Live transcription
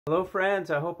Hello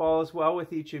friends, I hope all is well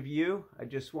with each of you. I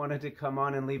just wanted to come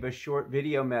on and leave a short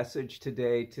video message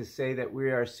today to say that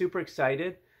we are super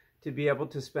excited to be able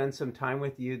to spend some time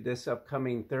with you this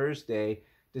upcoming Thursday,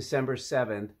 December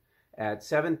 7th at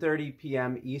 7:30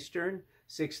 p.m. Eastern,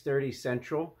 6:30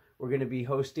 Central. We're going to be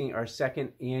hosting our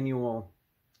second annual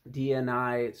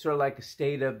DNI, sort of like a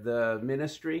state of the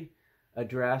ministry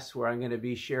address where I'm going to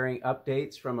be sharing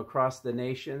updates from across the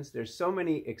nations. There's so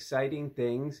many exciting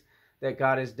things that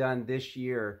God has done this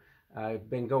year. I've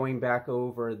been going back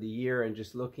over the year and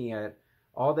just looking at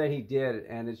all that he did,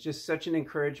 and it's just such an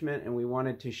encouragement, and we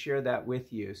wanted to share that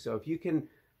with you. So if you can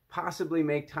possibly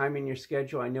make time in your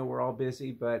schedule, I know we're all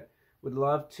busy, but would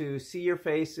love to see your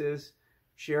faces,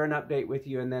 share an update with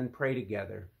you, and then pray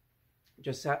together.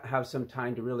 Just have some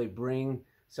time to really bring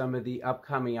some of the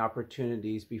upcoming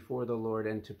opportunities before the Lord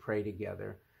and to pray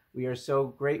together. We are so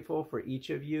grateful for each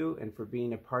of you and for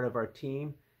being a part of our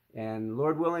team. And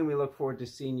Lord willing, we look forward to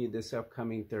seeing you this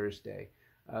upcoming Thursday.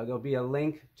 There'll be a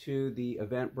link to the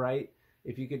Eventbrite.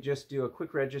 If you could just do a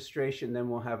quick registration, then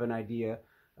we'll have an idea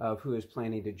of who is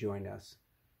planning to join us.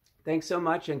 Thanks so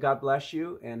much, and God bless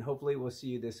you, and hopefully we'll see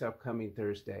you this upcoming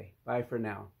Thursday. Bye for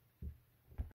now.